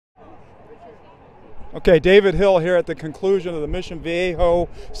Okay, David Hill here at the conclusion of the Mission Viejo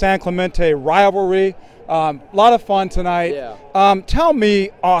San Clemente rivalry. A lot of fun tonight. Yeah. Tell me,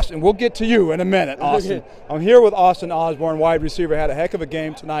 Austin, we'll get to you in a minute, Austin. I'm here with Austin Osborne, wide receiver. Had a heck of a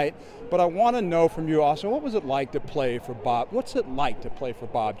game tonight. But I want to know from you, Austin, what was it like to play for Bob? What's it like to play for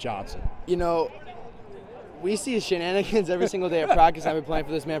Bob Johnson? You know, we see his shenanigans every single day at practice. I've been playing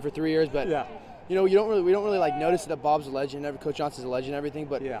for this man for 3 years, but yeah. You know, we don't really like notice that Bob's a legend. Coach Johnson's a legend and everything.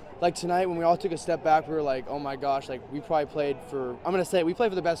 But yeah. Like tonight, when we all took a step back, we were like, oh my gosh, like we probably played for. I'm gonna say we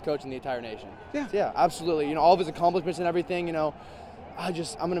played for the best coach in the entire nation. Yeah. So, yeah, absolutely. You know, all of his accomplishments and everything. You know, I'm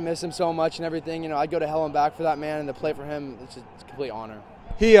gonna miss him so much and everything. You know, I'd go to hell and back for that man, and to play for him, it's a complete honor.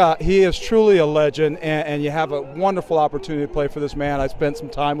 He is truly a legend, and you have a wonderful opportunity to play for this man. I spent some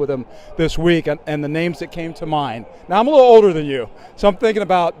time with him this week, and the names that came to mind. Now, I'm a little older than you, so I'm thinking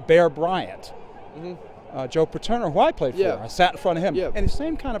about Bear Bryant. Mm-hmm. Joe Paterno, who I played for. Yeah. I sat in front of him. Yeah. And the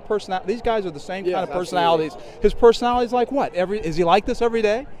same kind of personality. These guys are the same kind of personalities. Absolutely. His personality is like what? Is he like this every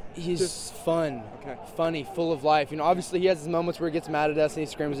day? He's fun, okay. Funny, full of life. You know, obviously he has his moments where he gets mad at us and he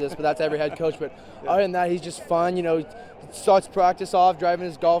screams at us, but that's every head coach. But yeah. Other than that, he's just fun. You know, he starts practice off driving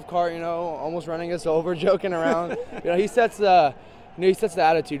his golf cart, you know, almost running us over, joking around. You know, he sets the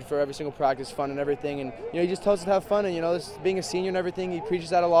attitude for every single practice, fun and everything. And, you know, he just tells us to have fun. And, you know, this, being a senior and everything, he preaches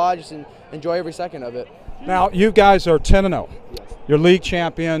that a lot. Just enjoy every second of it. Now, you guys are 10-0. Yes. You're league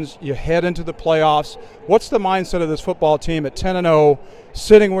champions. You head into the playoffs. What's the mindset of this football team at 10-0,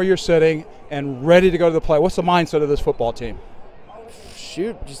 sitting where you're sitting and ready to go to the play? What's the mindset of this football team?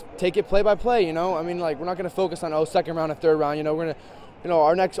 Shoot, just take it play by play, you know? I mean, like, we're not going to focus on, second round and third round, you know? We're going to, you know,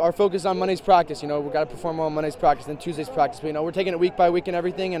 our focus is on Monday's practice, you know? We've got to perform well on Monday's practice, then Tuesday's practice. But, you know, we're taking it week by week and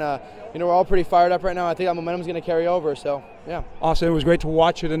everything, and, you know, we're all pretty fired up right now. I think that momentum's going to carry over, so, yeah. Austin, it was great to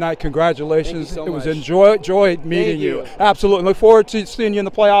watch you tonight. Congratulations. Thank you so it was much. joy meeting you. Absolutely. Look forward to seeing you in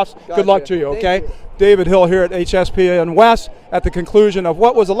the playoffs. Good luck to you, okay? David Hill here at HSPN West at the conclusion of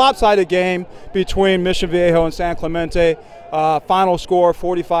what was a lopsided game between Mission Viejo and San Clemente. Final score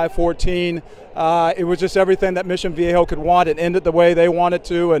 45-14. It was just everything that Mission Viejo could want. It ended the way they wanted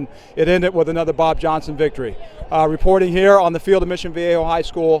to, and it ended with another Bob Johnson victory. Reporting here on the field of Mission Viejo High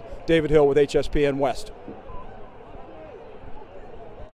School, David Hill with HSPN West.